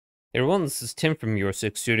Hey everyone, this is Tim from Your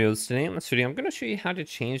Six Studios. Today in this video, I'm going to show you how to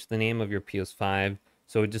change the name of your PS5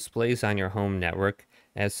 so it displays on your home network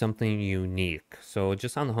as something unique. So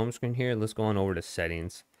just on the home screen here, let's go on over to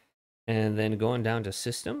settings and then going down to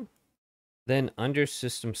system. Then under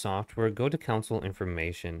system software, go to console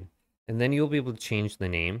information and then you'll be able to change the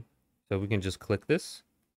name. So we can just click this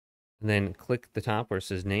and then click the top where it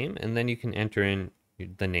says name and then you can enter in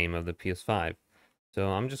the name of the PS5. So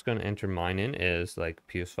I'm just going to enter mine in as like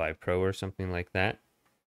PS5 Pro or something like that.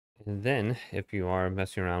 And then if you are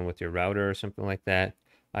messing around with your router or something like that,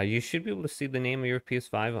 you should be able to see the name of your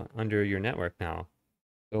PS5 under your network now.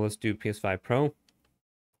 So let's do PS5 Pro,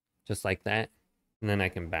 just like that. And then I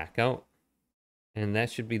can back out. And that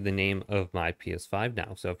should be the name of my PS5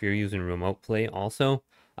 now. So if you're using Remote Play also,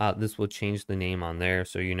 this will change the name on there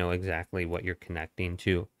so you know exactly what you're connecting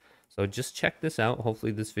to. So just check this out.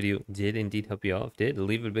 Hopefully this video did indeed help you out. If it did,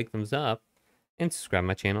 leave it a big thumbs up and subscribe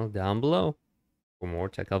my channel down below for more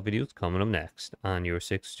tech help videos coming up next on Your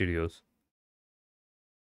Six Studios.